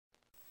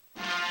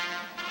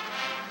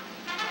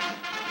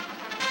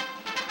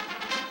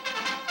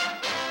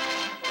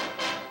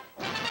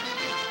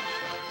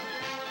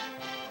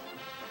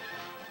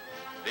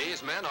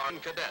men are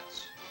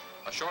cadets.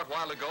 A short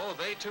while ago,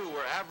 they too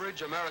were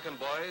average American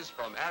boys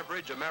from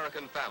average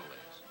American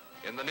families.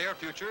 In the near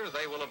future,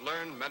 they will have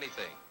learned many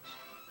things.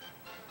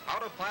 How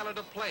to pilot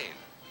a plane,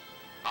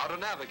 how to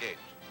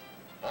navigate,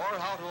 or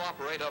how to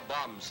operate a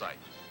bomb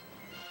site.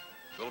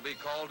 Will be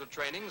called to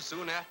training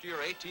soon after your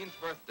 18th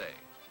birthday.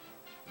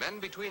 Men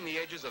between the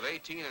ages of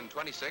 18 and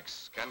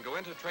 26 can go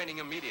into training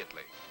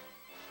immediately.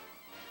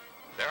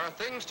 There are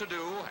things to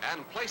do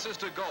and places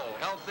to go,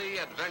 healthy,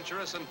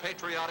 adventurous, and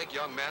patriotic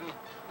young men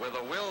with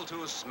a will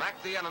to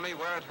smack the enemy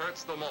where it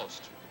hurts the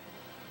most.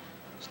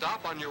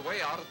 Stop on your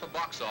way out at the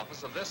box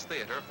office of this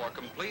theater for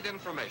complete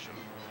information